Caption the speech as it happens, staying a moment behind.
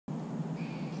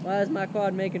Why is my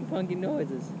quad making funky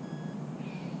noises?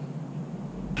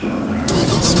 I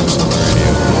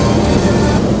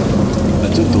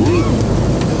took the lead.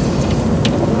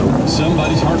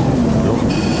 Somebody's heart.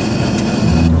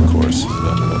 Of course,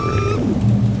 nothing on the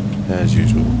radio. As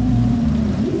usual.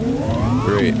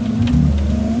 Great.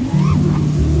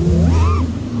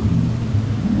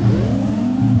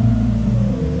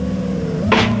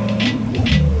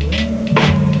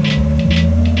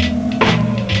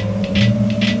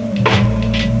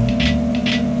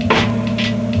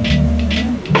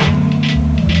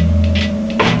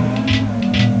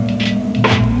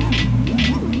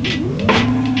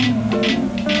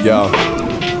 Yo,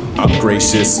 I'm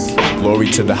gracious. Glory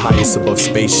to the highest above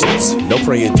spaceships. No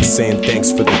prayer, just saying thanks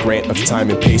for the grant of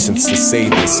time and patience to say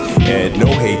this. And no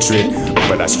hatred,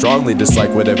 but I strongly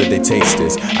dislike whatever they taste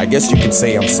is. I guess you can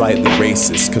say I'm slightly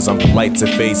racist, cause I'm polite to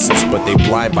faces, but they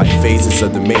blind by phases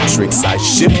of the matrix. I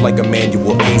shift like a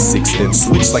manual A6, then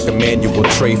switch like a manual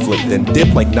tray flip, then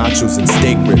dip like nachos and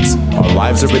steak ribs. Our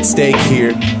lives are at stake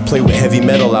here. Play with heavy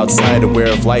metal outside,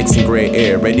 aware of lights and gray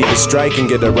air, ready to strike and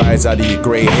get a rise out of your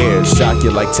gray hair. Shock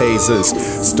you like tasers,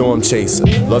 storm chaser.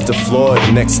 Love to floor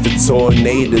it next to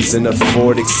tornadoes in a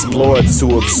Ford Explorer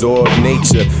to absorb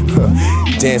nature.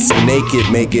 Dancing naked,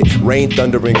 make it rain,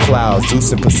 thunder, and clouds.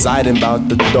 Zeus and Poseidon bout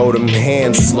to throw them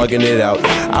hands, slugging it out.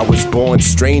 I was born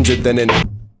stranger than an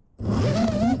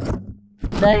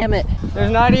Damn it, there's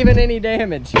not even any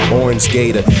damage. orange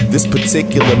gator. This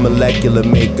particular molecular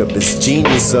makeup is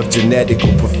genius of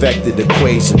genetical perfected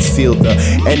equations. Feel the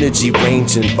energy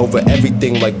ranging over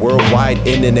everything like worldwide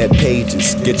internet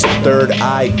pages. Get your third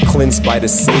eye cleansed by the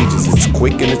sages. It's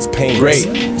quick and it's painless.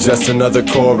 Great, just another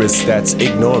chorus that's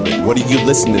ignoring. What are you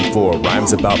listening for?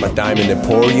 Rhymes about my diamond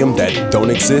emporium that don't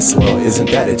exist? Well,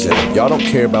 isn't that a gem? Y'all don't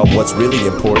care about what's really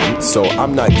important, so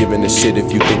I'm not giving a shit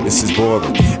if you think this is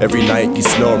boring. Every night you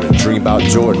snoring, dream about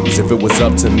Jordans. If it was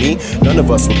up to me, none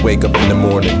of us would wake up in the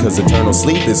morning, cause eternal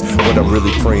sleep is what I'm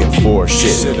really praying for.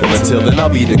 Shit, and until then I'll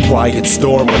be the quiet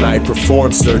storm when I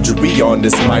perform surgery on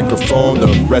this microphone.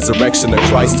 The resurrection of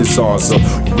Christ is on, so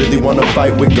you really wanna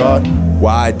fight with God?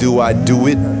 Why do I do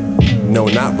it? No,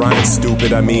 not rhyme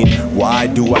stupid, I mean, why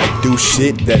do I do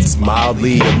shit that's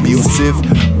mildly abusive?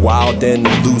 Wild and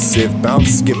elusive,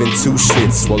 bounce giving two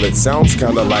shits. Well, it sounds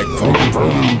kinda like boom,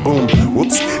 boom, boom.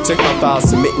 Whoops, check my file,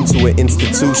 submitting to an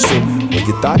institution. Well,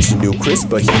 you thought you knew Chris,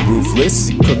 but he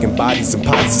ruthless. Cooking bodies and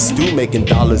pots of stew, making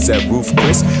dollars at Roof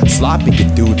Chris. Sloppy,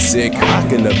 a dude sick,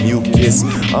 hocking a mucus.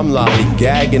 I'm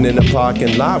lollygagging in a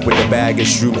parking lot with a bag of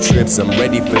shroom trips. I'm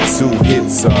ready for 2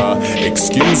 hits,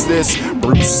 excuse this,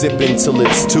 Bruce sipping till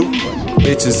it's 2.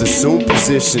 Bitches assume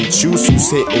position, choose who's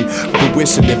hitting.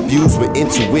 Fruition infused with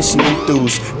intuition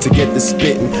enthused to get the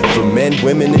spitting. For men,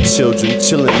 women, and children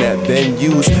chilling at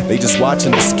venues. They just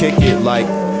watching us kick it like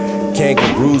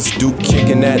kangaroos do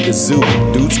kicking at the zoo.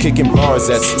 Dudes kicking bars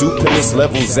at stupendous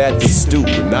levels at the stoop.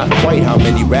 Not quite how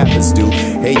many rappers do.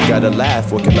 Hey, you gotta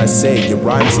laugh, what can I say? Your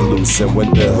rhymes are loose, and when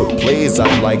the hook plays,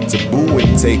 I like to boo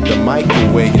and take the mic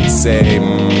away and say,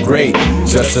 great,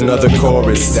 just another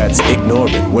chorus that's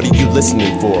ignoring. What are you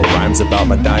listening for? Rhymes about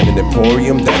my diamond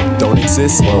emporium that don't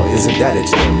exist? Well, isn't that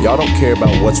a gem? Y'all don't care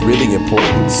about what's really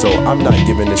important, so I'm not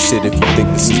giving a shit if you think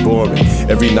this is boring.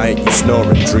 Every night you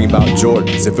snoring, dream about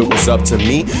Jordans. If it was up to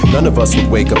me, none of us would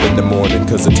wake up in the morning,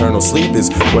 cause eternal sleep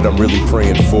is what I'm really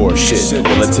praying for. Shit,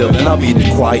 well, until then I'll be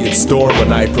the quiet storm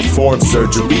when I perform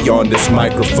surgery on this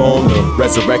microphone. The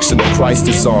resurrection of Christ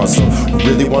is on, so you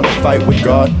really wanna fight with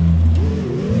God?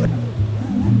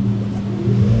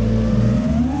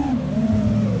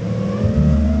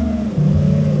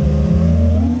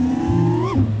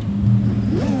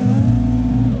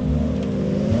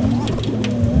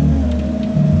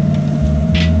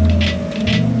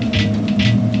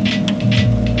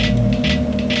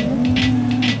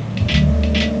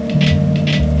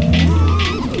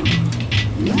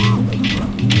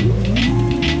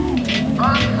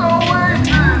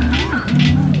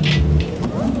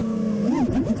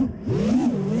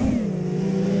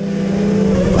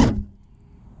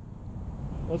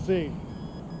 Let's see.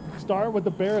 Start with the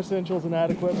bare essentials and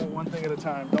add equipment one thing at a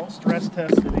time. Don't stress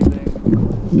test anything.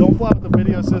 Don't fly with a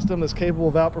video system that's capable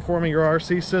of outperforming your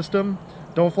RC system.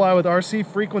 Don't fly with RC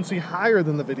frequency higher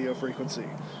than the video frequency.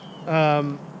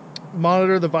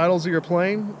 Monitor the vitals of your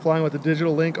plane. Flying with a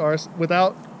digital link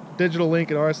without digital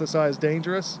link and RSSI is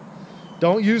dangerous.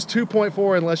 Don't use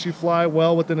 2.4 unless you fly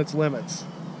well within its limits.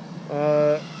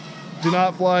 Do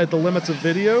not fly at the limits of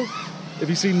video. If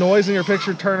you see noise in your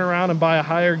picture, turn around and buy a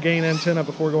higher gain antenna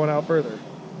before going out further.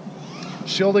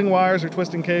 Shielding wires or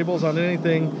twisting cables on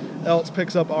anything else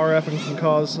picks up RF and can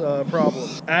cause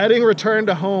problems. Adding return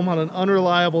to home on an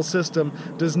unreliable system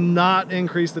does not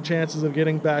increase the chances of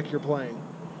getting back your plane.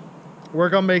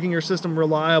 Work on making your system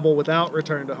reliable without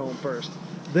return to home first.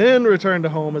 Then return to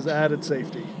home is added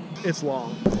safety. It's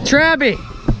long. Trappy!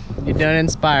 You done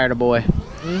inspired a boy.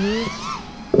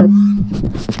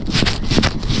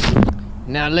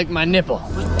 Now lick my nipple.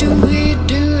 What do we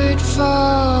do it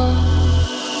for?